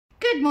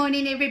Good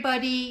morning,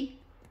 everybody.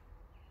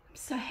 I'm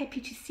so happy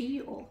to see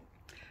you all.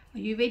 Are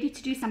you ready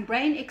to do some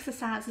brain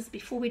exercises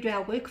before we do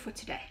our work for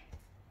today?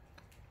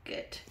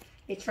 Good.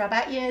 Let's rub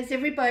our ears,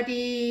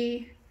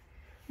 everybody.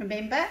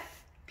 Remember,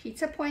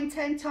 Peter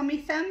Pointer and Tommy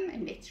Thumb,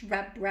 and let's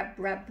rub, rub,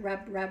 rub,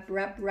 rub, rub,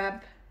 rub,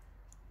 rub.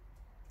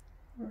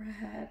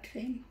 Rub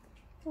them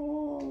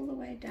all the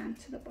way down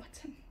to the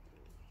bottom.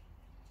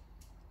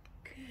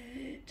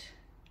 Good.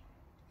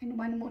 And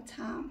one more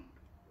time.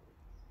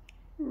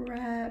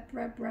 Rub,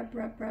 rub, rub,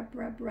 rub, rub,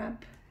 rub,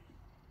 rub.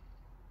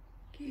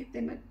 Give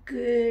them a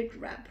good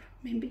rub.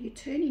 Remember, you're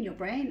turning your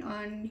brain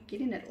on,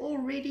 getting it all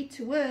ready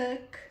to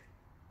work.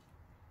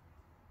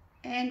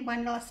 And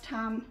one last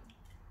time.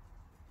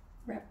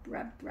 Rub,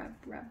 rub, rub,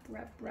 rub,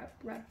 rub, rub,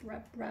 rub,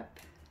 rub, rub.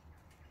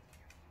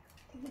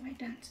 All the way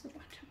down to the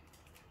bottom.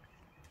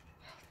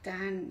 Well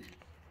done.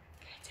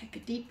 Okay, take a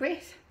deep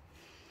breath.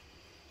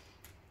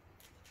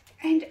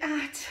 And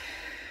out.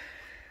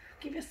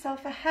 Give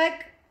yourself a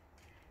hug.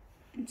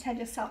 And tell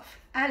yourself,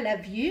 I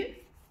love you.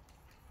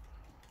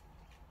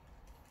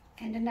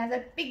 And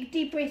another big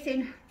deep breath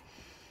in.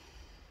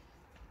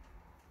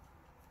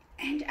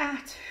 And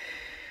out.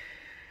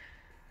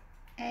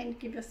 And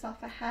give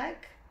yourself a hug.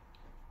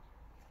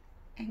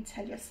 And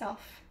tell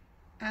yourself,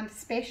 I'm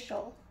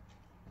special.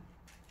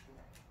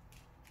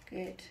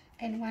 Good.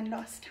 And one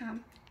last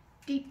time.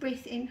 Deep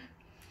breath in.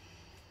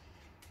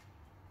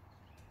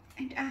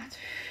 And out.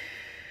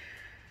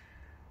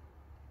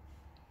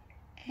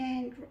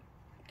 And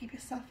give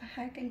yourself a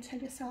hug and tell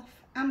yourself,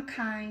 I'm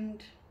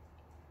kind.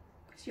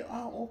 Because you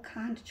are all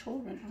kind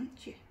children,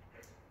 aren't you?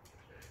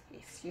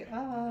 Yes, you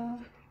are.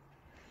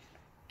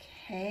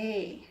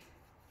 Okay.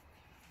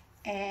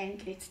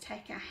 And let's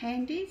take our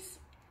handies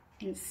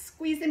and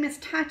squeeze them as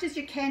tight as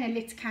you can, and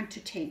let's count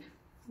to 10.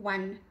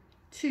 1,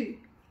 2,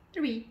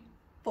 3,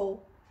 4,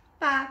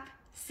 5,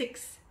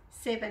 6,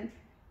 7,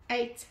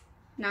 8,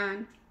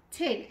 9,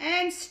 10.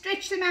 And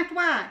stretch them out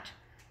wide.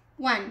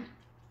 1,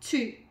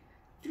 2,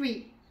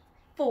 3,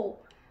 4,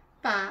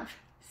 5,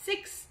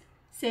 6,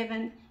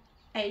 7,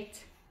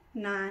 8,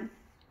 9,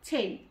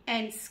 10.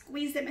 And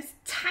squeeze them as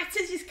tight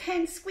as you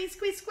can. Squeeze,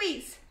 squeeze,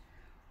 squeeze.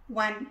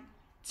 1,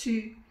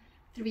 2,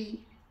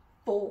 3,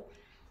 4,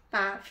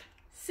 5,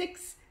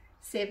 6,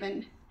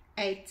 7,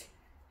 8,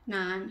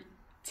 9,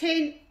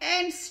 10.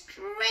 And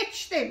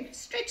stretch them.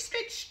 Stretch,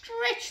 stretch,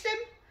 stretch them.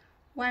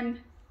 1,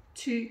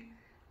 2,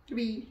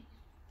 3,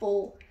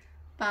 4,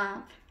 5,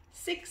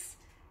 6,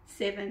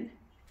 7,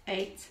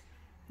 8,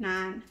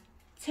 9,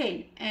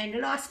 10.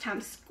 And last time,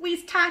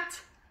 squeeze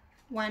tight.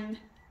 1,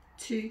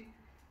 2,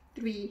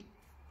 3,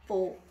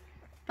 4,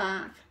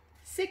 5,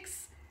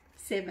 6,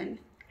 7,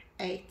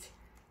 8,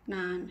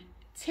 9,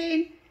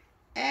 10.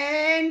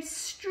 And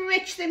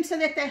stretch them so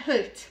that they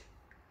hurt.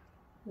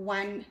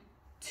 1,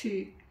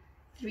 2,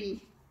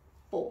 3,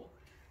 4,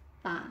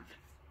 5,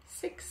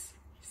 6,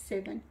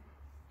 7,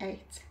 8,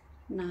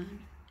 9,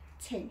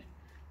 10.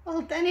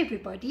 Well done,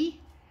 everybody.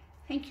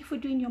 Thank you for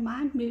doing your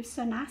mind moves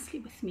so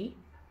nicely with me.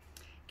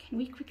 Can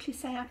we quickly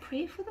say our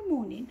prayer for the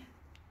morning?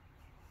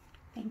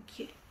 Thank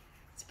you.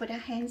 Let's put our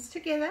hands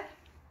together.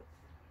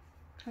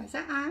 Close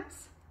our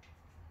eyes.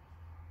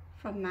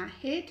 From my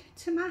head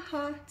to my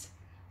heart,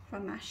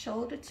 from my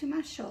shoulder to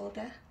my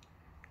shoulder,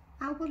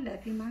 I will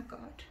love you, my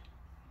God.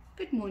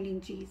 Good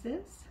morning,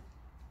 Jesus.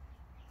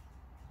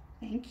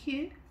 Thank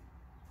you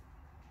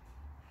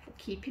for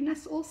keeping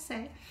us all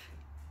safe.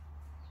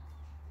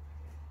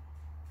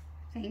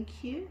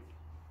 Thank you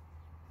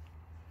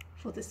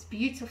for this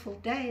beautiful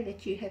day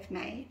that you have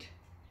made.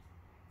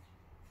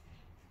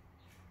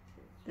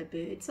 The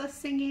birds are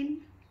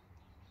singing,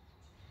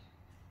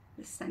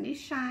 the sun is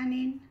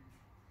shining,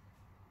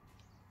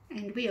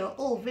 and we are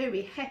all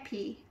very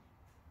happy.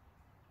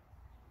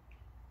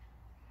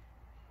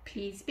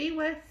 Please be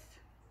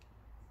with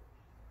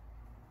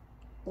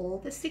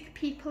all the sick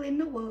people in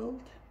the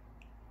world.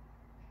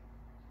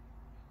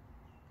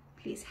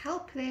 Please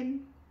help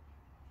them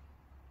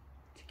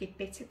to get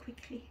better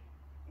quickly.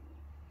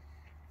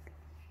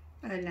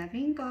 O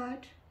loving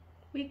God,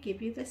 we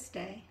give you this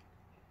day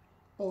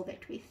all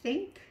that we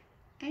think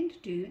and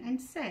do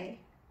and say.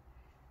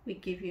 We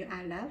give you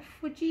our love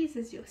for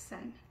Jesus, your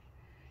Son.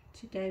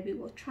 Today we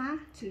will try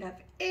to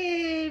love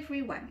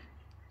everyone.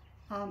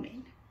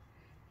 Amen.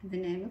 In the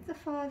name of the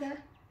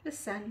Father, the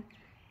Son,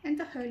 and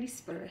the Holy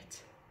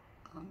Spirit.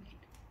 Amen.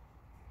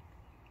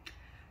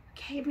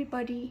 Okay,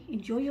 everybody,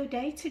 enjoy your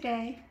day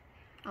today.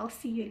 I'll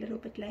see you a little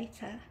bit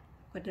later.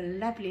 Got a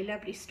lovely,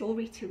 lovely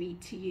story to read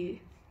to you.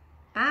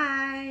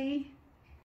 Bye.